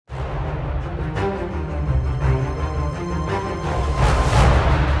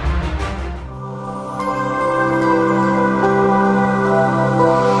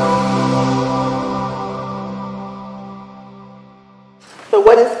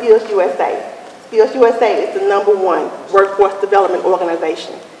Skills USA? Skills USA is the #1 workforce development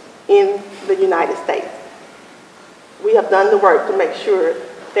organization in the United States. We have done the work to make sure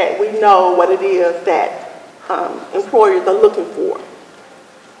that we know what it is that employers are looking for.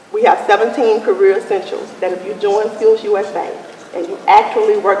 We have 17 career essentials that if you join Skills USA and you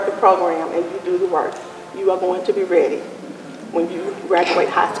actually work the program and you do the work, you are going to be ready when you graduate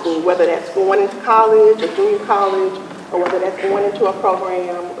high school, whether that's going into college or junior college, or whether that's going into a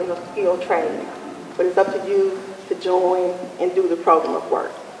program in a skilled trade. But it's up to you to join and do the program of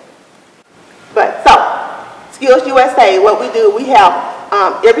work. But so, Skills USA, what we do, we have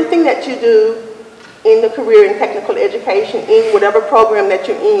everything that you do in the career and technical education, in whatever program that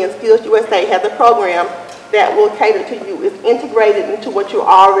you're in. Skills USA has a program that will cater to you. It's integrated into what you're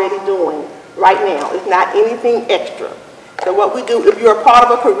already doing right now. It's not anything extra. So what we do, if you're a part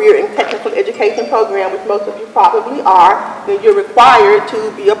of a career and technical education program, which most of you probably are, then you're required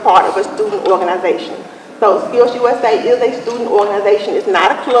to be a part of a student organization. So Skills USA is a student organization. It's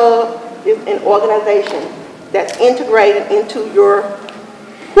not a club. It's an organization that's integrated into your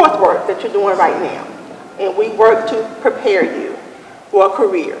coursework that you're doing right now. And we work to prepare you for a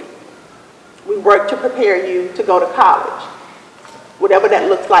career. We work to prepare you to go to college, whatever that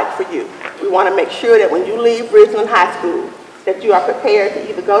looks like for you. We want to make sure that when you leave Ridgeland High School, that you are prepared to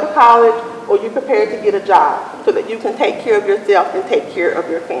either go to college or you're prepared to get a job so that you can take care of yourself and take care of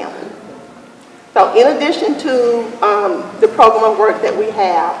your family. So in addition to the program of work that we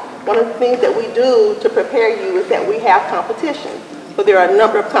have, one of the things that we do to prepare you is that we have competitions. So there are a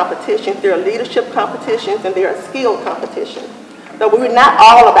number of competitions. There are leadership competitions and there are skill competitions. So we're not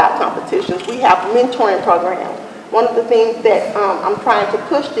all about competitions. We have mentoring programs. One of the things that I'm trying to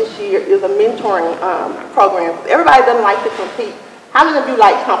push this year is a mentoring program. Everybody doesn't like to compete. How many of you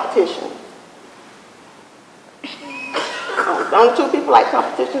like competition? Only 2 people like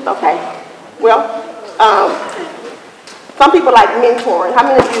competitions? Okay. Well, some people like mentoring. How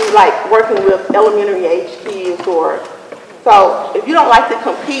many of you like working with elementary age kids? So if you don't like to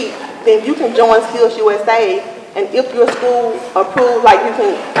compete, then you can join Skills USA, and if your school approves, like you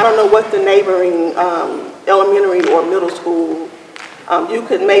can, I don't know what's the neighboring elementary or middle school, you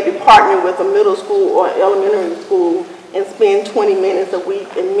could maybe partner with a middle school or elementary school and spend 20 minutes a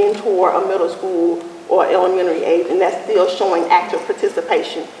week and mentor a middle school or elementary age, and that's still showing active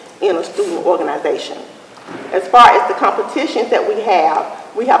participation in a student organization. As far as the competitions that we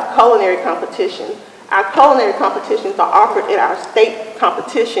have culinary competitions. Our culinary competitions are offered at our state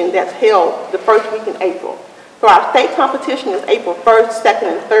competition that's held the first week in April. So our state competition is April 1st, 2nd,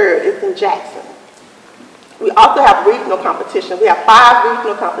 and 3rd. It's in Jackson. We also have regional competitions. We have 5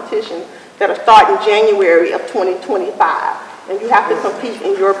 regional competitions that are starting January of 2025, and you have to compete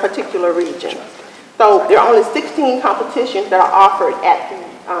in your particular region. So there are only 16 competitions that are offered at the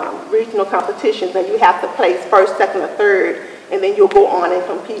regional competitions, and you have to place 1st, 2nd, or 3rd, and then you'll go on and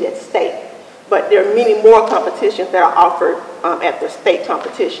compete at state. But there are many more competitions that are offered at the state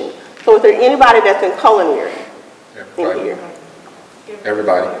competition. So is there anybody that's in culinary in here?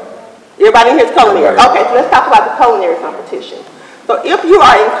 Everybody. Everybody in here is culinary. Okay, so let's talk about the culinary competition. So if you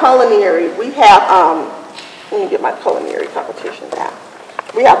are in culinary, we have, let me get my culinary competitions out.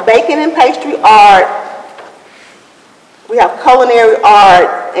 We have baking and pastry art, we have culinary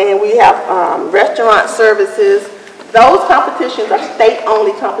art, and we have restaurant services. Those competitions are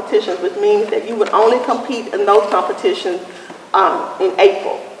state-only competitions, which means that you would only compete in those competitions in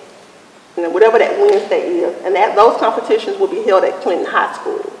April, whatever that Wednesday is. And those competitions will be held at Clinton High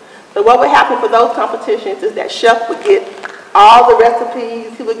School. So what would happen for those competitions is that Chef would get all the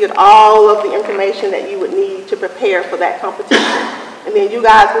recipes, he would get all of the information that you would need to prepare for that competition. And then you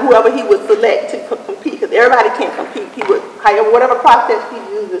guys, whoever he would select to compete, because everybody can't compete, he would, whatever process he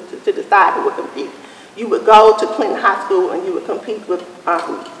uses to decide who would compete. You would go to Clinton High School and you would compete with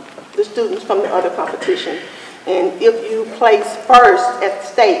the students from the other competition. And if you place first at the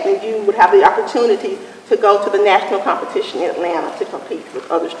state, then you would have the opportunity to go to the national competition in Atlanta to compete with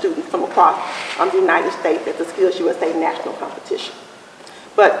other students from across the United States at the Skills USA National Competition.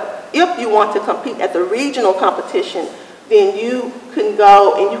 But if you want to compete at the regional competition, then you can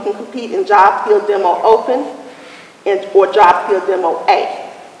go and you can compete in Job Skill Demo Open or Job Skill Demo A.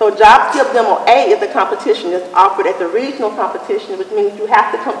 So Job Skill Demo A is a competition that's offered at the regional competition, which means you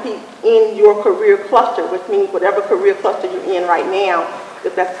have to compete in your career cluster, which means whatever career cluster you're in right now,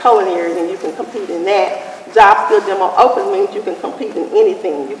 if that's culinary, then you can compete in that. Job Skill Demo Open means you can compete in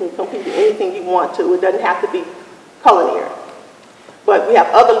anything. You can compete in anything you want to. It doesn't have to be culinary. But we have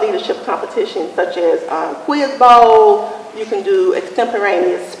other leadership competitions such as Quiz Bowl. You can do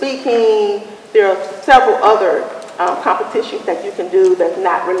extemporaneous speaking. There are several other competitions that you can do that's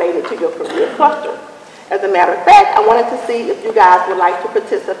not related to your career cluster. As a matter of fact, I wanted to see if you guys would like to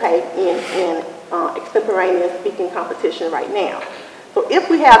participate in extemporaneous speaking competition right now. So if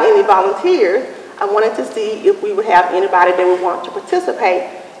we have any volunteers, I wanted to see if we would have anybody that would want to participate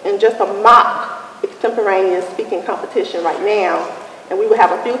in just a mock extemporaneous speaking competition right now. And we would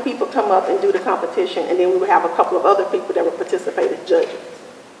have a few people come up and do the competition, and then we would have a couple of other people that would participate as judges.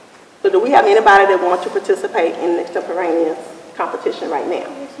 So do we have anybody that wants to participate in the extemporaneous competition right now?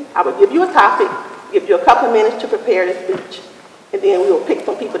 I will give you a topic, give you a couple of minutes to prepare the speech, and then we will pick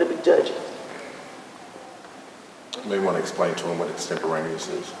some people to be judges. You may want to explain to them what extemporaneous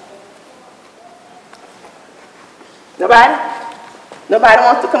is. Nobody? Nobody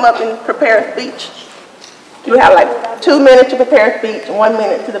wants to come up and prepare a speech? You have like 2 minutes to prepare a speech and 1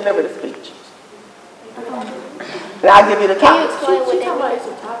 minute to deliver the speech. And I'll give you the topic. Can you explain what that means?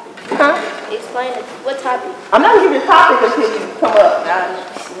 Huh? Explain it. What topic? I'm not going to give you the topic until you come up.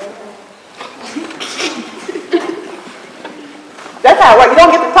 That's how it works. You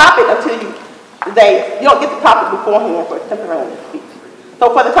don't get the topic until you don't get the topic beforehand for extemporaneous speech. So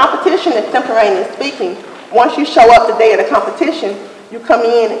for the competition, extemporaneous speaking, once you show up the day of the competition, you come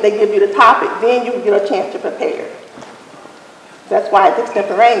in, they give you the topic, then you get a chance to prepare. That's why it's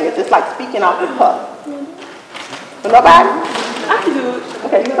extemporaneous. It's like speaking off the cuff. So nobody? I can do it.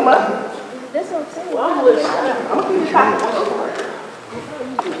 Okay, you come up. That's what I'm saying. I'm going to give you the topic.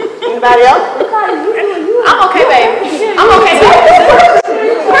 Anybody else? I'm okay, baby. I'm okay, baby.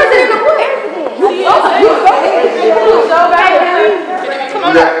 President of what? Come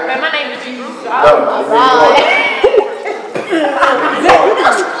on up. Man, my name is Jesus. Oh, my God.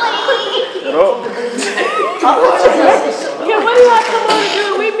 Yeah, what do I come on and do?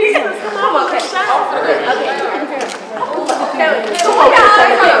 We meet us. Come on, okay.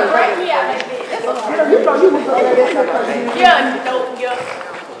 Yeah,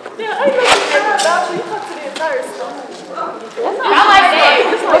 I know you come to this first. I like that.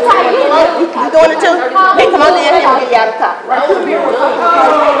 What time you doing it too? Hey, come on in here and get you out of top.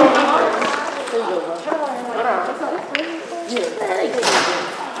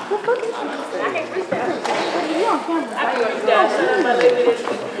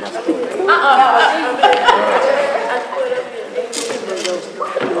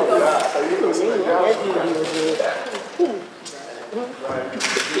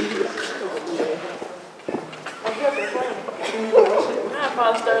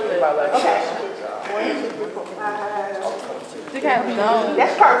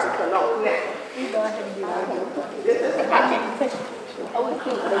 That's personal. No,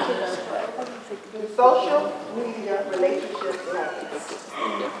 social media relationships.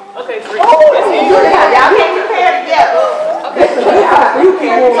 Okay, great. Y'all can't compare together.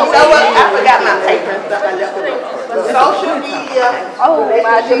 So what? I forgot my paper and stuff. I left it alone. Social media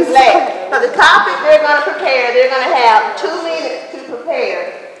relationships. So the topic they're going to prepare, they're going to have 2 minutes to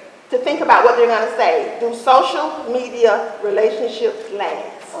prepare to think about what they're going to say. Do social media relationships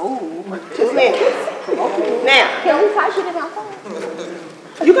last? 2 minutes. Now, Can we type it in our phone?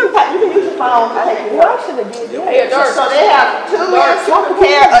 you can use your phone to take it. So they have 2 minutes to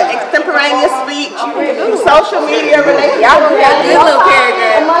prepare an extemporaneous speech. Do social media relationships. Y'all got good little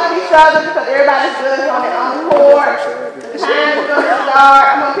paragraph. Among each other because everybody's good on their own court. Time's going to start.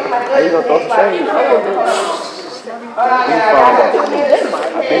 I'm going to pick my good next slide. I got 2 minutes to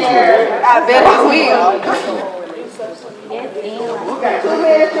prepare. I bet I will. 2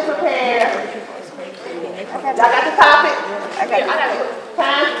 minutes to prepare. Y'all got the topic? I got it.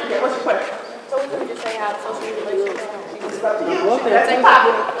 Time? Yeah, what's your question? So we can just say how social media relationships. That's the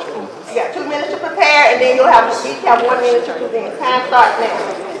topic. You got 2 minutes to prepare, and then you'll have each have 1 minute to present. Time starts now.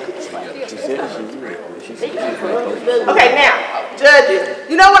 Okay, now,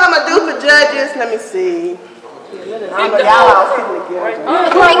 judges. You know what I'm going to do for judges? Let me see. Y'all all sitting together.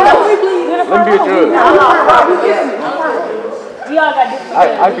 Let me be a judge. We all got different.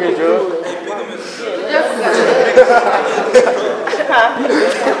 I be a judge.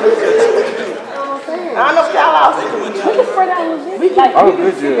 I don't know if y'all all sitting together. I'm a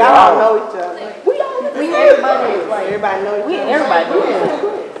good judge. Y'all all know each other. Everybody know each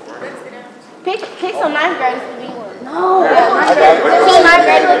other. Pick some 9th graders to be one. No. 2 9th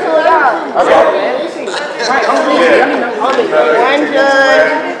graders to y'all. One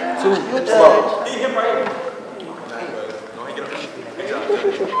judge. 2 judge.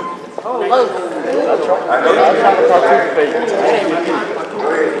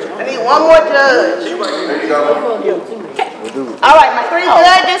 I need 1 more judge. All right, my 3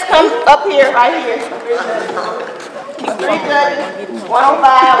 judges come up here, right here. 3 judges,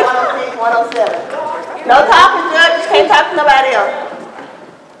 105, 106, 107. No talking, judges. Can't talk to nobody else.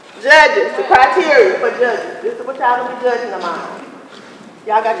 Judges, the criteria for judges. This is what y'all gonna be judging them on.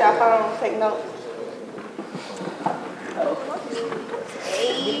 Y'all got your phone, take notes.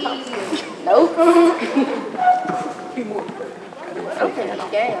 Nope.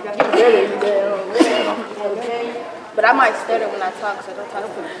 But I might stutter when I talk, so don't talk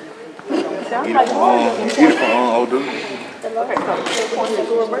to me. Old dude.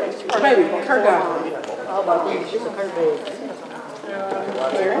 Baby, her guy.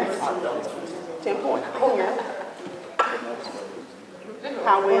 10 points.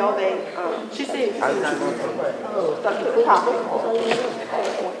 How well they, she said, stuck to the topic.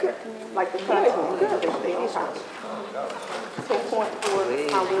 Like the content, they stay on topic. 10 points for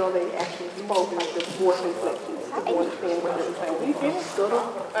how well they actually spoke, like the voice inflection. To understand what they're saying.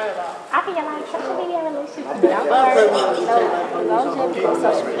 I feel like social media relationships.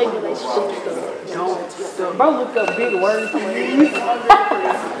 Social media relationships. Bro, look up big words.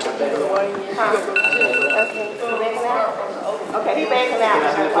 Okay, he backing out. He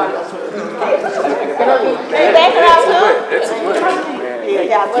backing out too?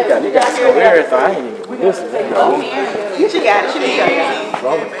 Yeah, You got to know everything. I ain't even listen. she got it.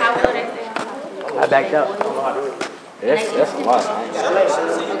 I backed out. That's a lot.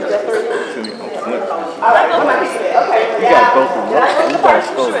 All right, okay. You got to go through one. You got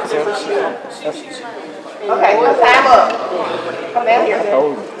to go through 10. Okay, time up. Come down here.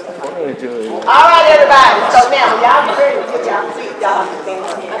 All right, everybody. So now, y'all get ready to get y'all seat. Y'all stand.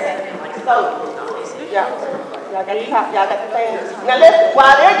 So, y'all got the top. Y'all got the things. Now listen,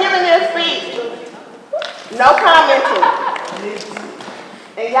 while they're giving their speech, no commenting.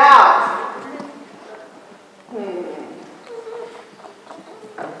 And y'all.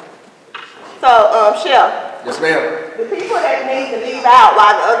 So, Chef. Yes, ma'am. The people that need to leave out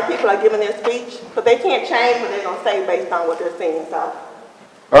while the other people are giving their speech, but they can't change what they're going to say based on what they're saying. So,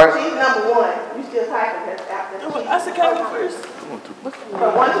 All right. she's number one. You still typing that's after. I said, can I go first? So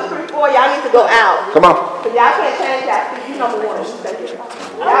 1, 2, 3, 4, y'all need to go out. Come on. So y'all can't change that. You number one. You stay here.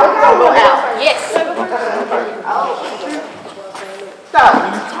 Y'all can go out. Yes. So,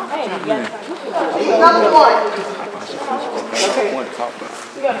 she's number one.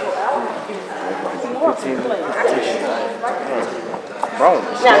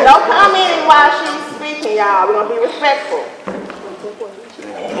 Now, no commenting while she's speaking, y'all. We're going to be respectful.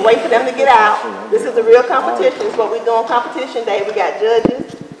 Wait for them to get out. This is a real competition. It's what we do on competition day. We got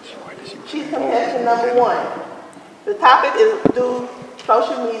judges. She's contestant number one. The topic is do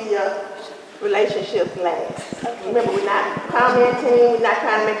social media relationships last. Remember, we're not commenting. We're not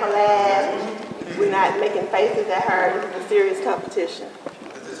trying to make her laugh. We're not making faces at her. This is a serious competition.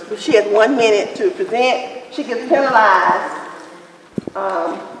 She has 1 minute to present. She gets penalized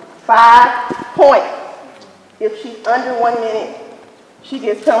 5 points. If she's under 1 minute, she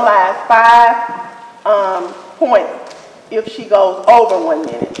gets penalized 5 points if she goes over 1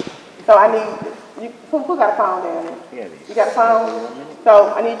 minute. So I need, who got a phone down there? You got a phone?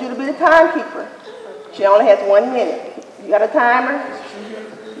 So I need you to be the timekeeper. She only has 1 minute. You got a timer?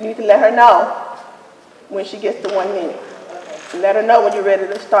 You need to let her know when she gets to 1 minute. Let her know when you're ready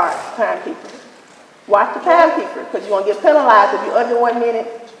to start, timekeeper. Watch the timekeeper, because you're going to get penalized if you're under 1 minute.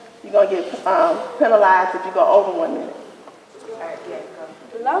 You're going to get penalized if you go over 1 minute.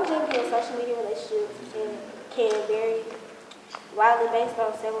 The longevity of social media relationships can vary widely based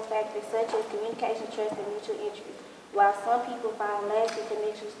on several factors such as communication, trust, and mutual interest. While some people find lasting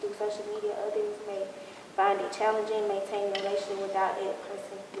connections through social media, others may find it challenging maintaining a relationship without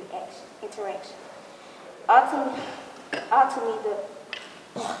in-person interaction. Ultimately,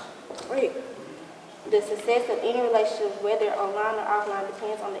 the success of any relationship, whether online or offline,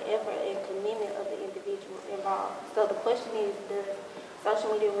 depends on the effort and commitment of the individuals involved. So the question is, does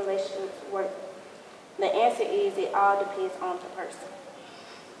social media relationships work? The answer is it all depends on the person.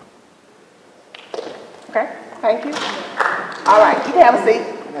 Okay, thank you. All right, you can have a seat.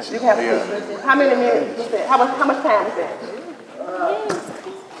 You can have a seat. How many minutes is that? How much time is that?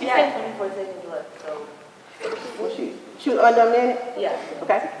 She said 24 seconds left, so. Shoot under a minute? Yeah.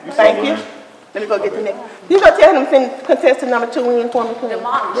 Okay, thank you. Let me go get the next. You go tell him to send contestant number 2 in for me, please.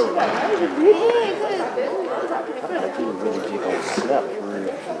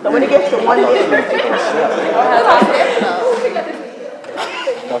 So when it gets to 1 minute.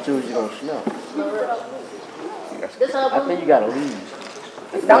 Thought you was just gonna smell. I think you gotta leave.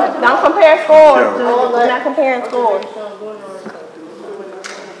 Don't compare scores. We're not comparing scores.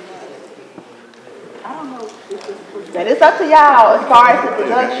 Now it's up to y'all as far as the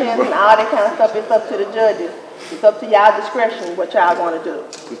deductions and all that kind of stuff. It's up to the judges. It's up to y'all discretion what y'all want to do.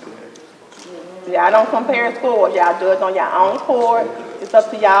 Y'all don't compare scores. Y'all judge on your own score. It's up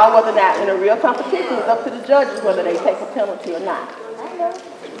to y'all whether or not in a real competition, it's up to the judges whether they take a penalty or not.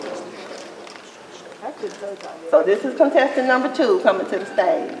 So this is contestant number 2 coming to the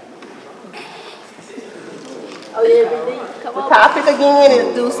stage. Oh yeah, The topic again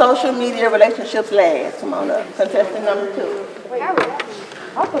is do social media relationships last? Come on up, contestant number 2.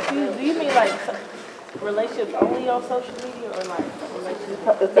 I'm confused. Do you mean like relationships only on social media or like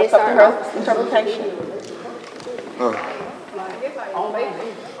relationships? It's up to her interpretation. Oh,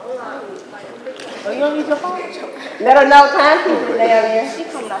 you don't use your phone? Let her know timekeeper down there. She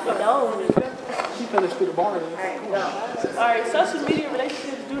coming out the nose. She finished through the bar. Alright, social media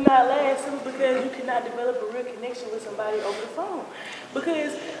relationships do not last simply because you cannot develop a real connection with somebody over the phone.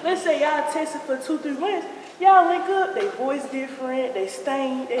 Because let's say y'all tested for 2-3 months, y'all link up, they voice different, they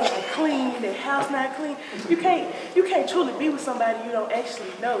stink, they not clean, their house not clean. You can't truly be with somebody you don't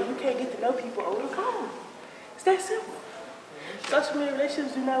actually know. You can't get to know people over the phone. It's that simple. Social media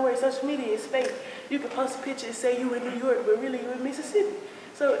relationships do not work. Social media is fake. You can post a picture and say you in New York, but really you in Mississippi.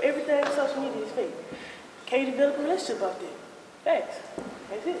 So everything on social media is fake. Can you develop a relationship off that? Facts.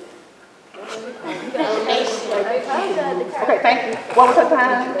 That's it. Okay, thank you. What was her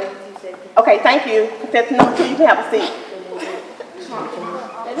time? Okay, thank you. Contestant number 2, you can have a seat.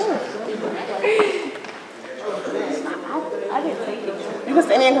 You can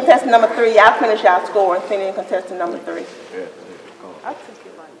send in contestant number 3. Y'all finish y'all score and send in contestant number 3. I took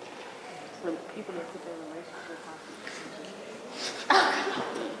it like for people that put their relationship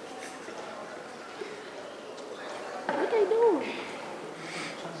what they doing?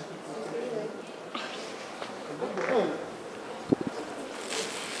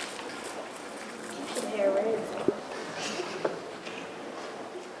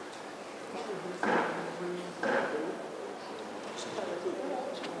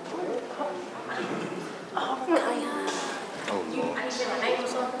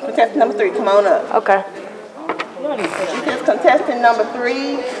 Contestant number 3, come on up. Okay. This is contestant number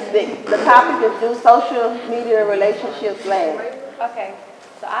 3. The topic is do social media relationships last? Okay,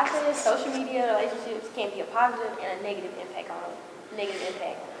 so I said social media relationships can be a positive and a negative impact.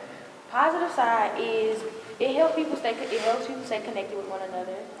 Positive side is it helps people stay connected with one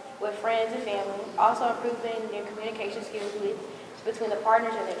another, with friends and family. Also improving their communication skills between the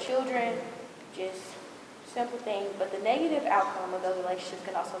partners and their children. Just simple things. But the negative outcome of those relationships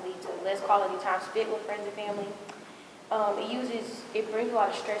can also lead to less quality time spent with friends and family. It brings a lot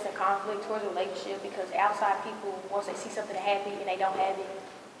of stress and conflict towards a relationship because outside people, once they see something happy and they don't have it,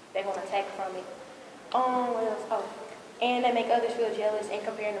 they're going to attack from it. What else? Oh, and they make others feel jealous and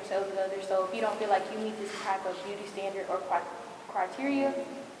comparing themselves with others. So if you don't feel like you meet this type of beauty standard or criteria,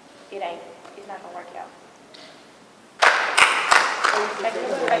 it's not going to work out.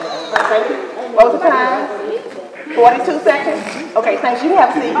 What was the time? 42 seconds? Okay, thanks. You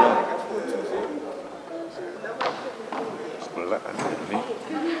have a seat.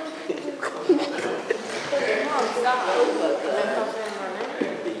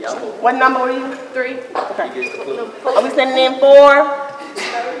 What number were you? 3. Okay. Are we sending in 4?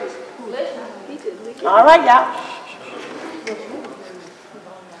 All right, y'all.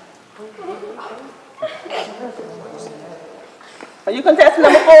 Are you contestant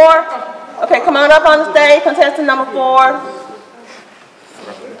number 4? Okay, come on up on the stage, contestant number 4.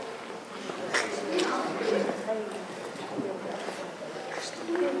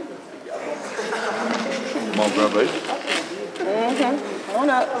 Come on, girl, baby. Come on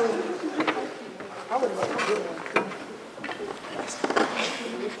up.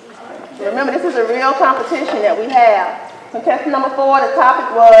 Remember, this is a real competition that we have. Contestant number 4, the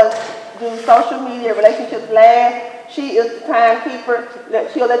topic was do social media relationships last? She is the timekeeper.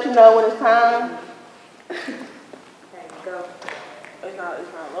 She'll let you know when it's time. Okay, go. It's not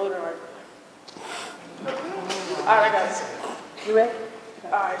loading right. Alright, I got it. You ready?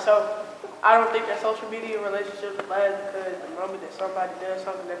 Alright, so I don't think that social media relationships last because the moment that somebody does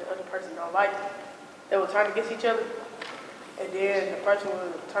something that the other person don't like, they will turn against each other. And then the person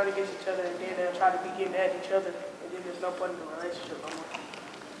will turn against each other and then they'll try to be getting at each other. And then there's no point in the relationship no more.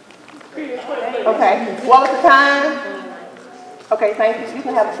 Okay. What was the time? Okay, thank you. You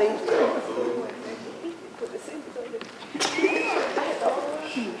can have a seat.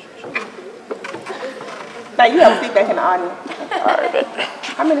 Now you have a seat back in the audience. All right.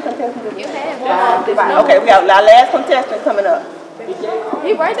 How many contestants do we have? Okay, we have our last contestant coming up.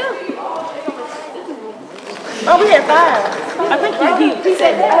 He right there. Oh, we had 5. I think he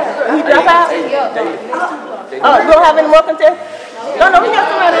said that. He drop out? Oh, we don't have any more contestants? No, we got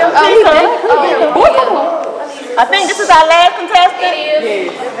somebody else. I think this is our last contestant. It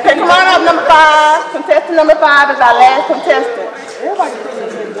is. Okay, come on up, number 5. Contestant number 5 is our last contestant.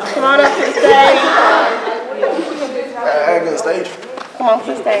 Come on up to the stage. I get a stage. Come on to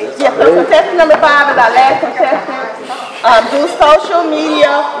the stage. Yes, so contestant number 5 is our last contestant. Do social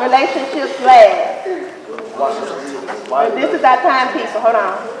media relationships last? This is our timepiece, so hold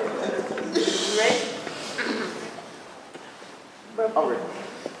on. I'm ready.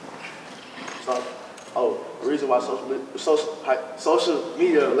 The reason why social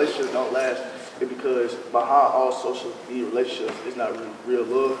media relationships don't last is because behind all social media relationships, it's not really real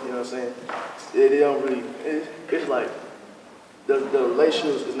love. You know what I'm saying? They don't really. It's like the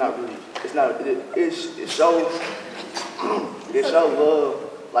relationships is not really. It's not. It shows love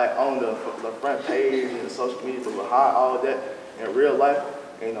like on the front page and the social media, but behind all that in real life,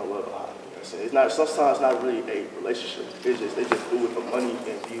 ain't no love behind it. You know what I'm saying? It's not. Sometimes it's not really a relationship. It's just they just do it for money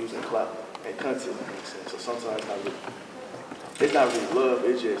and views and clout and content. So sometimes it's not really love.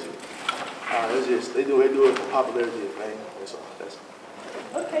 It's just they do it for popularity and fame. That's all. That's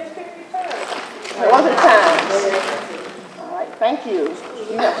all. Okay, pick your turn. It wasn't time. All right, thank you.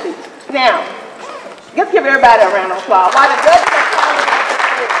 Now, let's give everybody a round of applause. While the judges are telling us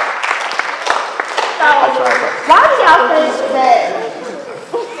why do y'all think that?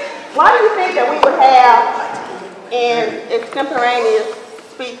 Why do you think that we would have an extemporaneous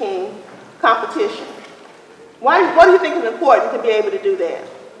speaking competition? What do you think is important to be able to do that?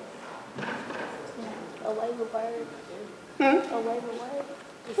 A waiver word. A waiver word.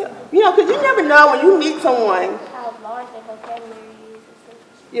 You know, because you never know when you meet someone. How large their vocabulary is.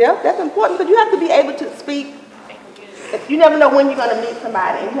 Yeah, that's important because you have to be able to speak. You never know when you're going to meet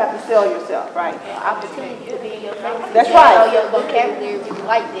somebody, and you have to sell yourself, right? Opportunity to be in your face. That's right. Know your vocabulary if you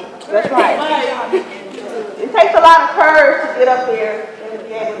like it. That's right. It takes a lot of courage to get up there and to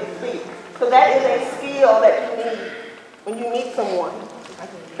be able to speak. So that is a skill that you need when you meet someone.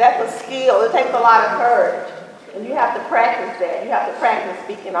 That's a skill. It takes a lot of courage. And you have to practice that. You have to practice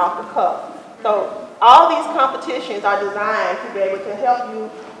speaking off the cuff. So all these competitions are designed to be able to help you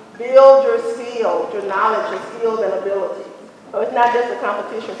build your skills, your knowledge, your skills and abilities. So it's not just a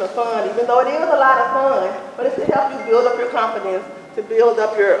competition for fun, even though it is a lot of fun, but it's to help you build up your confidence, to build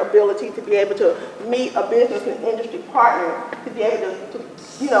up your ability to be able to meet a business and industry partner, to be able to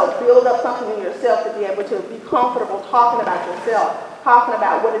build up something in yourself, to be able to be comfortable talking about yourself, talking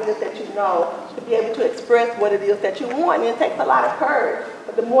about what it is that you know, to be able to express what it is that you want. And it takes a lot of courage,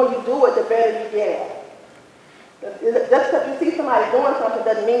 but the more you do it, the better you get at it. Just because you see somebody doing something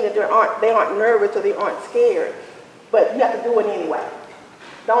doesn't mean that they aren't nervous or they aren't scared, but you have to do it anyway.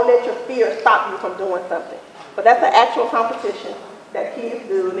 Don't let your fear stop you from doing something. But that's an actual competition that kids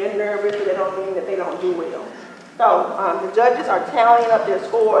do, and they're nervous, but that don't mean that they don't do well. So the judges are tallying up their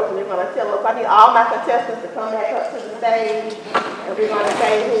scores, and they're going to tell us, I need all my contestants to come back up to the stage, and we're going to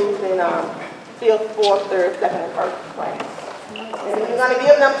say who's in 5th, 4th, 3rd, 2nd, and 1st place. And then we're going to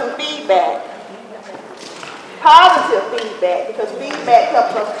give them some feedback. Positive feedback, because feedback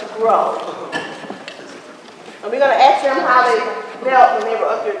helps us to grow. And we're going to ask them how they felt when they were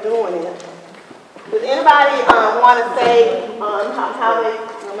up there doing it. Does anybody want to say how they,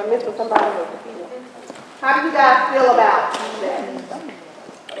 am I missing somebody? How do you guys feel about that?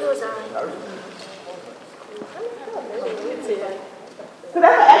 It was So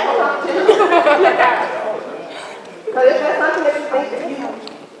that's an actual competition. So is that something that you think that you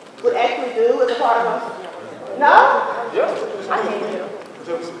would actually do as a part of us? No? Yeah.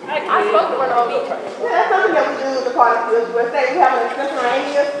 I spoke to one of them. Yeah, that's something that we do as a part of Skills USA. We have an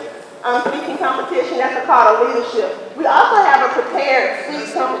extemporaneous speaking competition. That's called a leadership. We also have a prepared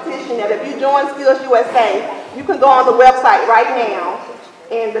speech competition that if you join Skills USA, you can go on the website right now.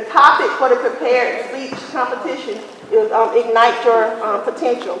 And the topic for the prepared speech competition is Ignite Your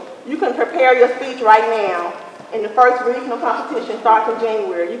Potential. You can prepare your speech right now. And the first regional competition starts in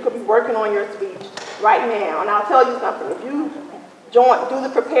January. You could be working on your speech right now. And I'll tell you something. If you do the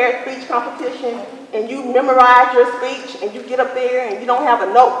prepared speech competition and you memorize your speech and you get up there and you don't have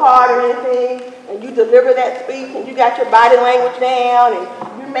a note card or anything and you deliver that speech and you got your body language down and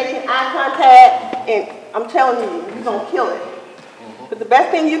you're making eye contact, and I'm telling you, you're going to kill it. But the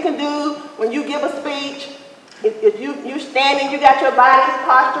best thing you can do when you give a speech, if you standing, you got your body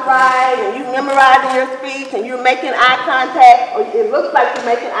posture right, and you memorizing your speech, and you're making eye contact, or it looks like you're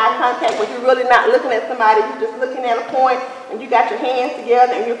making eye contact, but you're really not looking at somebody, you're just looking at a point, and you got your hands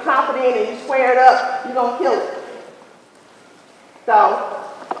together, and you're confident, and you square it up, you're going to kill it. So,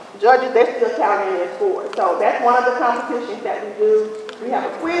 judges, they're still counting their scores. So that's one of the competitions that we do. We have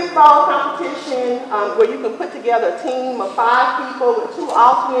a quiz bowl competition where you can put together a team of 5 people with 2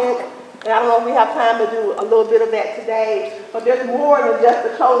 alternates, And I don't know if we have time to do a little bit of that today, but there's more than just the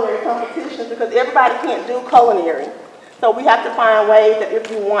culinary competitions because everybody can't do culinary. So we have to find ways that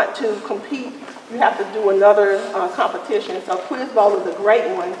if you want to compete, you have to do another competition. So Quiz Bowl is a great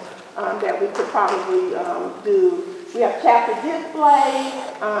one that we could probably do. We have chapter display.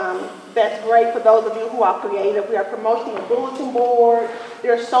 That's great for those of you who are creative. We are promoting a bulletin board.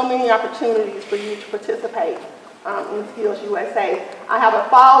 There are so many opportunities for you to participate in Skills USA. I have a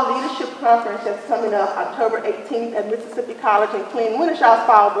fall leadership conference that's coming up October 18th at Mississippi College in Clinton. When is y'all's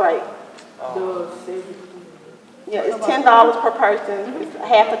fall break? Yeah, it's $10 per person. It's a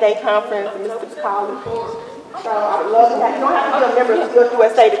half-a-day conference at Mississippi College. So I would love to have, you don't have to be a member of Skills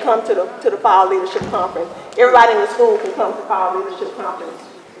USA to come to the Fall Leadership Conference. Everybody in the school can come to Fall Leadership Conference.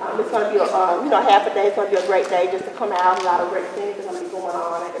 It's going to be a, half a day. It's going to be a great day just to come out. A lot of great things are going to be going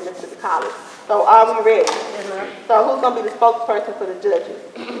on at Mississippi College. So are we ready? So who's going to be the spokesperson for the judges?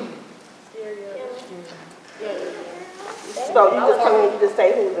 So you just come in and you just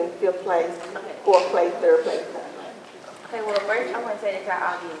say who's in 5th place, 4th place, 3rd place. Okay, well, first I want to say that y'all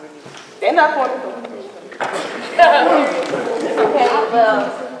all did really good. Stand up for me. Okay,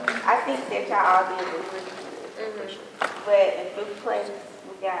 well, I think that y'all all did really good. But in 5th place,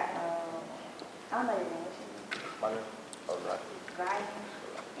 we got, I don't know your name. My name? Oh, right. Right.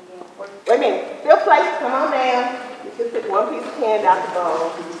 And then 4th. Wait a minute. 5th place, come on down. You just pick one piece of candy out the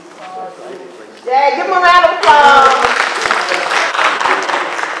bowl. Yeah, give them a round of applause.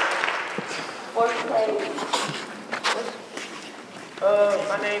 4th place.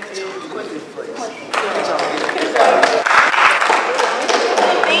 My name is Quincy.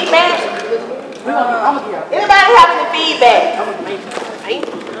 Feedback? Anybody have any feedback?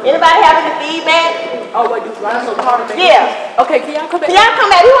 Anybody have any feedback? Oh, wait, do I so hard to make Yeah. Okay, can y'all come back? Can y'all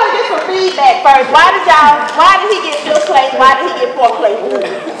come back? We want to get some feedback first. Why did he get 5th place? Why did he get 4th place?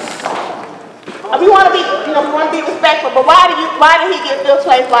 We want to be, we want to be respectful, but why did he get 5th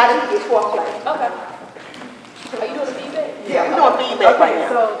place? Why did he get 4th place? Okay. Are you doing the feedback? Yeah, we're doing feedback right now.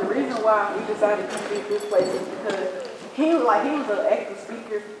 So the reason why we decided to do this place is because he was an active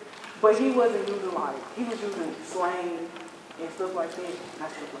speaker, but he wasn't using he was using slang and stuff like that. Not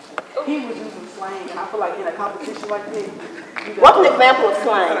stuff like that. He was using slang, and I feel like in a competition like this, What's an example of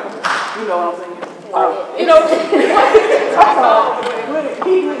slang? You know what I'm saying? You know, He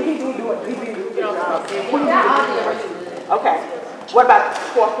did do it. He did do it. Okay. What about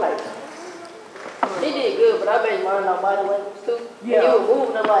 4th place? He did good, but I bet he learned our body language too. Yeah. He was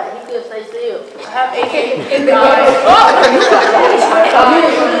moving a lot. He couldn't stay still. I have AKA.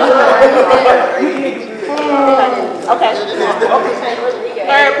 Okay.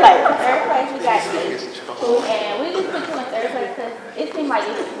 3rd place. 3rd place, we got this. And we just put you in 3rd place because it seemed like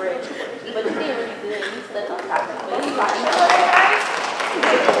it was spread. But you did really good. You stuck on top of it. But he's like,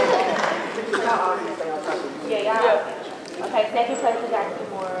 yeah, y'all. Okay, 2nd place, we got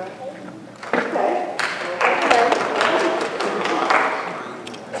Kimura. Okay.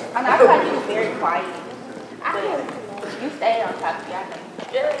 I know, I thought you was very quiet. But you stayed on top of it, I think.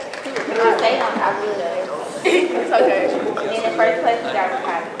 You stayed on top of it. It's okay. And then in 1st place, we got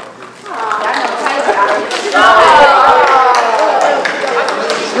Ricardo. Y'all know Ricardo.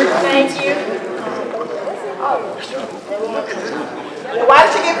 Thank you. Why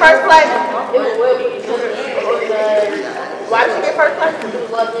did she get 1st place? It was well because Why did she get 1st place? he was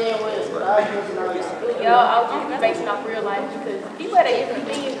locked in with Yo, I was just basing off real life because people that is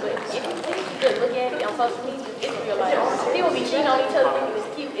things, but if you just look at it on social media, it's real life. People be cheating on each other thinking it's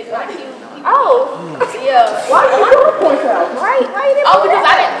cute. It's not cute. Oh. Yeah. Why did you do points out? Right, why you didn't Oh, do because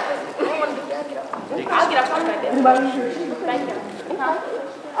that? I don't want to do that. I'll get off talking like that. Thank you.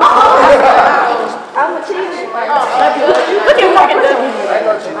 I'm a cheater. Look at fucking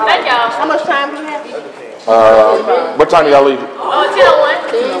Thank y'all. How much time do you have? What time do y'all leave?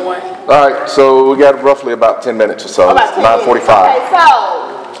 10:01. All right, so we got roughly about 10 minutes or so. About 10 minutes. 9:45. Okay, so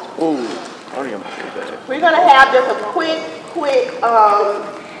we're going to have just a quick quiz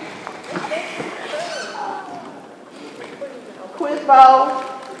bowl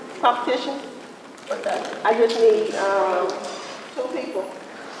competition. I just need 2 people.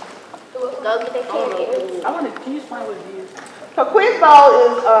 Go get that candy. Can you explain what it is? So Quiz Bowl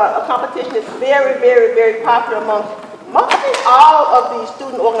is a competition that's very, very, very popular amongst mostly all of the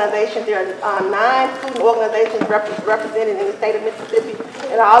student organizations. There are 9 student organizations represented in the state of Mississippi,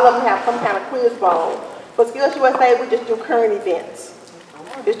 and all of them have some kind of Quiz Bowl. For Skills USA, we just do current events.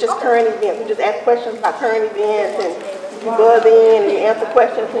 It's just current events. We just ask questions about current events, and you buzz in and you answer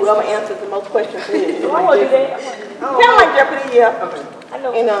questions. Whoever answers the most questions wins. I want to do that. Kind of like Jeopardy, yeah.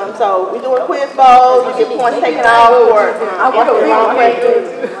 And so we're doing quiz bowls. You get points taken off for answering the wrong questions.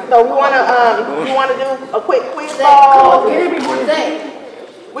 So we wanna do a quick quiz bowl.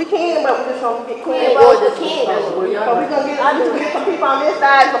 We can, but we're just gonna get quiz bowls. So we're gonna get some people on this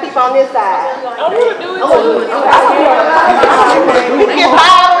side, some people on this side. I want to do it too. We can get 5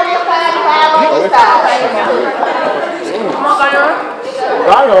 on this side, 5 on this side. Come on,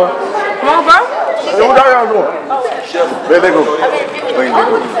 Dion. Come on, bro. Hey, what are y'all doing? There they go. Come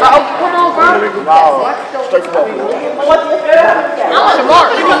on, bro. Straight from up. Shamar,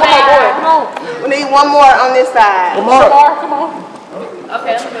 give me back. Come on. We need one more on this side. Shamar, come on.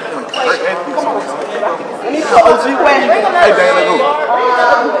 Okay, let's do it. We need to put some questions. Hey, Dan, let go.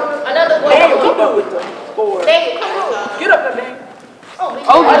 Another one. Daniel, come on with the board. Daniel, come on. Get up there, Daniel. Come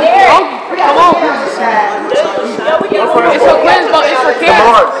on. It's a quiz, but it's for kids.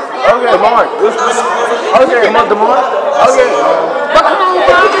 Demar. Okay, Demar. Okay, come on, Demar. Okay. But come on,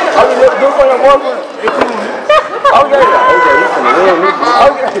 bro. Okay, let's do it for your boyfriend. Okay. Okay, he's from the real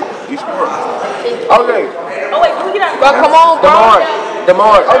nigga. Okay. He's smart. Okay. Oh wait, can we get out? Bro, come on, bro.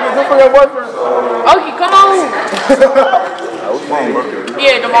 Demar. Okay, do it for your boyfriend. Okay, come on.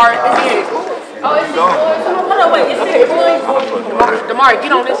 Yeah, Demar, it's it. Oh, it's yours. Hold on, wait, it's it. Demar,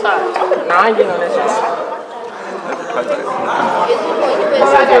 get on this side. No, I ain't getting on that side.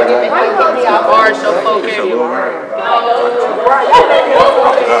 Bar so focused.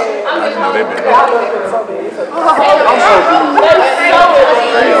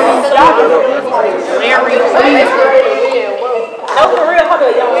 No, for real, hold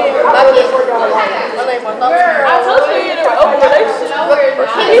on, y'all. I told you you're in an open relationship.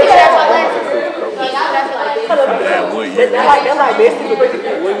 They're like besties with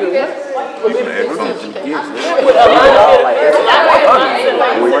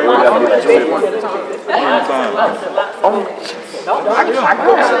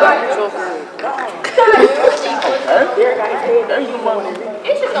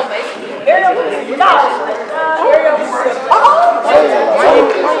It's just no basic.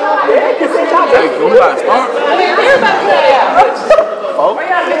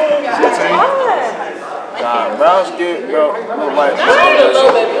 Brown skin, bro. Like,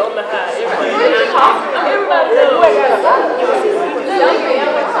 Little baby on the high. Everybody knows.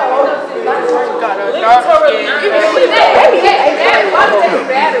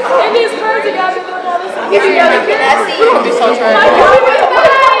 It is crazy, y'all been doing all this. Be so trash.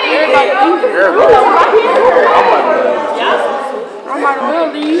 I'm like, well,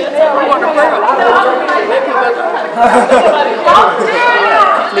 do you want a pearl?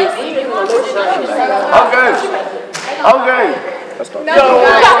 okay. Okay. Sit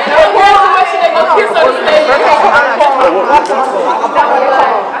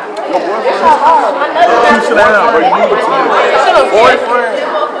down, bro. You need to boyfriend.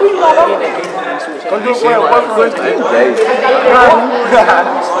 Come do it for your boyfriend.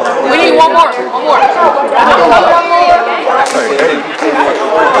 We need one more.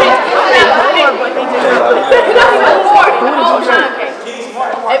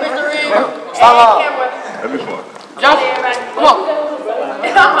 Hey, Mr. Reed. Stop. Jump. Come on.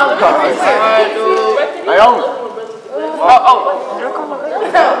 Naomi.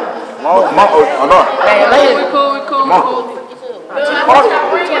 No. Hey, we cool.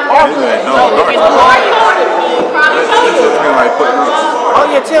 Oh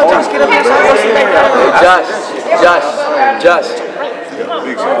yeah, tell Josh get up here.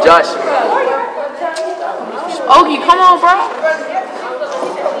 Josh. Ogie, come on, bro.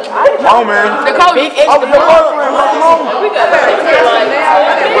 Come on, man. The coach. Big X, the boyfriend. Come on.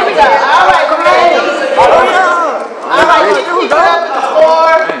 All right, keep up the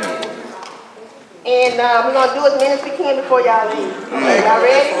score. And we're going to do as many as we can before y'all leave. Y'all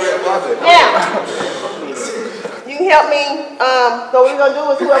ready? Now, you can help me. So what we're going to do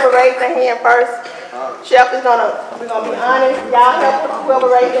is whoever raised their hand first. Chef is we're going to be honest. Y'all help whoever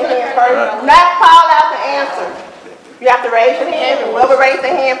raised their hand first. Not call out the answer. You have to raise your hand, and whoever raised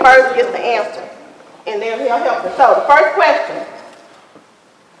their hand first gets the answer. And then he'll help us. So the first question.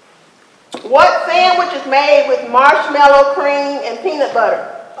 What sandwich is made with marshmallow cream and peanut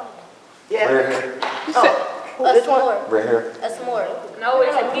butter? Yeah. This one? Right here. A s'more. No,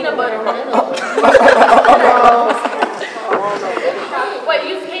 it's a peanut butter. Wait,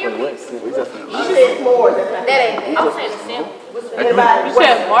 you hear me? She said s'mores. That ain't it. I'm saying sandwich. You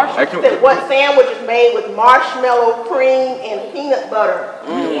said marshmallow. What sandwich is made with marshmallow cream and peanut butter?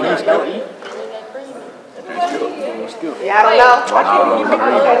 Yeah, I don't know.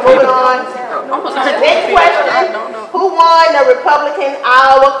 Okay, moving on. Next question. Who won the Republican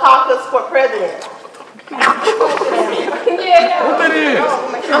Iowa caucus for president? What that is?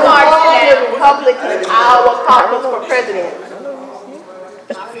 The Republican Iowa caucus for president.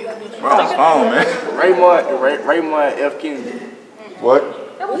 Bro, it's phone, man. Raymond F. Kennedy. What?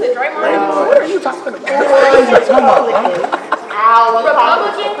 That was a Draymond. What are you talking about? Iowa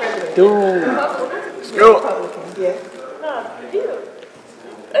caucus for president. Dude. Yes. No, deal.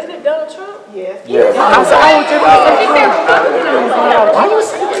 Is it Donald Trump? Yes. Yes. There are many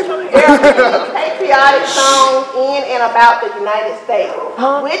patriotic songs in and about the United States.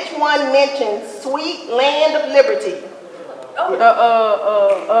 Which one mentions sweet land of liberty? Come on.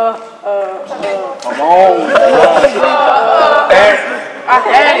 I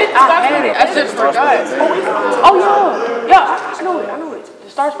had it. I just forgot. Oh, yeah. I know it. The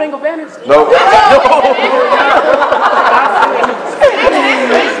Star Spangled Banner? No.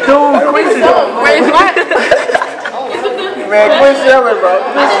 Dude, Quincy. Wait, what? Man, quit selling, bro.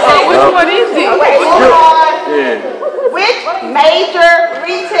 Which one is it? Okay, hold on. Yeah. Which major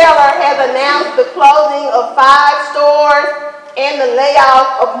retailer has announced the closing of 5 stores and the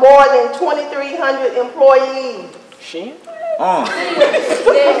layoff of more than 2,300 employees? Shein?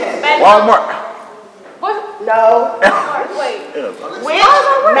 Walmart. No. Wait. Which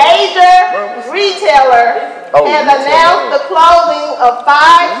major retailer has announced the closing of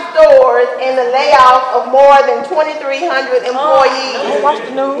 5 stores and the layoff of more than 2,300 employees? I don't watch the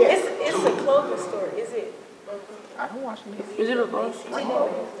news. It's a clothing store, is it? I don't watch the news. Is it a clothes store?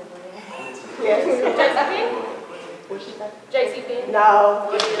 Yes. JCP. No.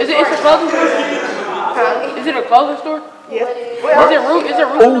 Is it a clothing store? Is it a clothing store? Yes. Is it Root? Is it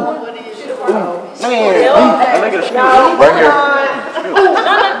Root? Man, Right here.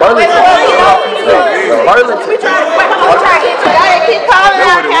 Keep calling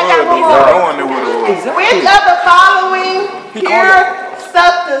out. Which of the following pure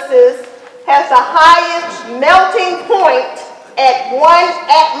substances has the highest melting point at 1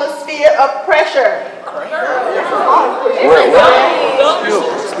 atmosphere of pressure?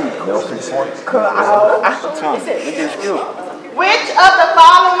 Which of the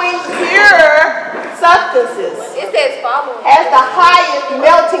following pure substances It says following. has the highest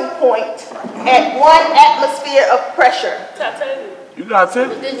melting point at 1 atmosphere of pressure? Titanium. You got 10?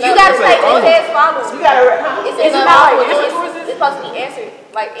 You gotta say it says following. You gotta. It says following. It's supposed to be answered.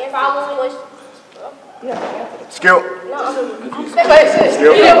 Like answer question. Skill. No, it says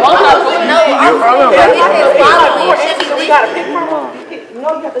following. We gotta pick from them. No,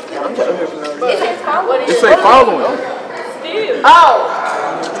 you have to tell them. It says following. It say following.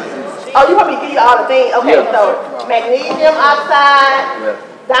 Oh, you want me to give you all the things? Okay, so magnesium oxide,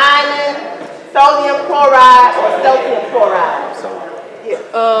 diamond, sodium chloride, or calcium chloride.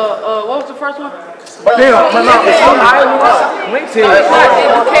 What was the first one? Magnesium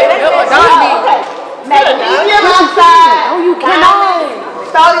oxide, diamond,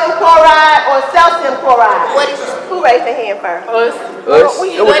 sodium chloride, or calcium chloride. What is it? Who raised their hand first? Us. Yes,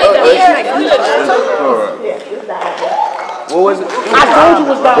 it's diamond. What was it? I told you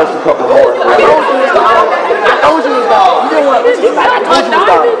it was done. Just a couple more. I told you it was done. You didn't want to listen. I told you it was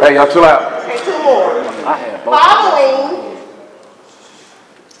done. Hey, y'all chill out. Okay, 2 more.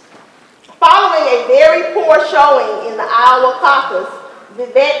 Following a very poor showing in the Iowa caucus,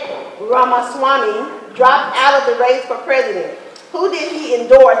 Vivek Ramaswamy dropped out of the race for president. Who did he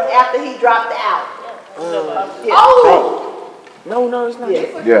endorse after he dropped out? Yes. Oh! No, it's not.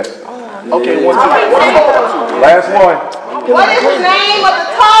 Yes. Okay, one more. Last one. What is the name of the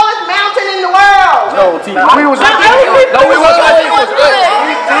tallest mountain in the world? No, T. We was They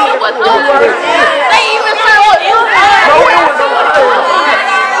even said what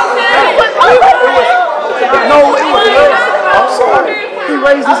No, it was I'm sorry. He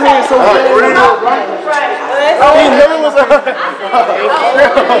raised his hand so bad. He knew it was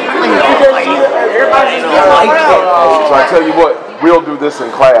So I tell you what, we'll do this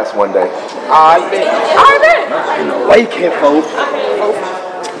in class one day. I bet. Wake him, folks.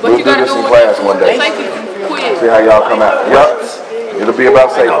 We'll do this in class one day. See how y'all come out. Yep. It'll be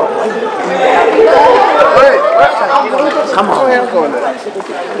about safety. Come on. Come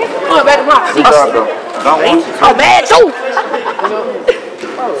on, back to my. Good job, though. I'm mad too.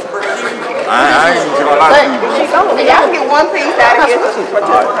 I ain't gonna lie to you. Y'all can get 1 piece out of here.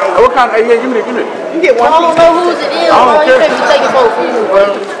 What kind of, yeah, give me. You get 1 piece. I don't know whose it is, bro. You can't be taking both of you,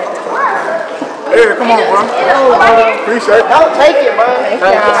 bro. Hey, come on, bro. Appreciate it. Don't take it, bro. It's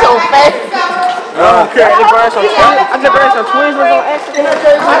so fast. I don't care. I just brought some Twizzlers on accident.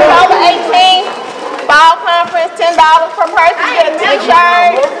 October 18th, fall conference, $10 per person. You get a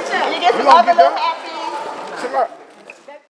t-shirt. You get some other little hats.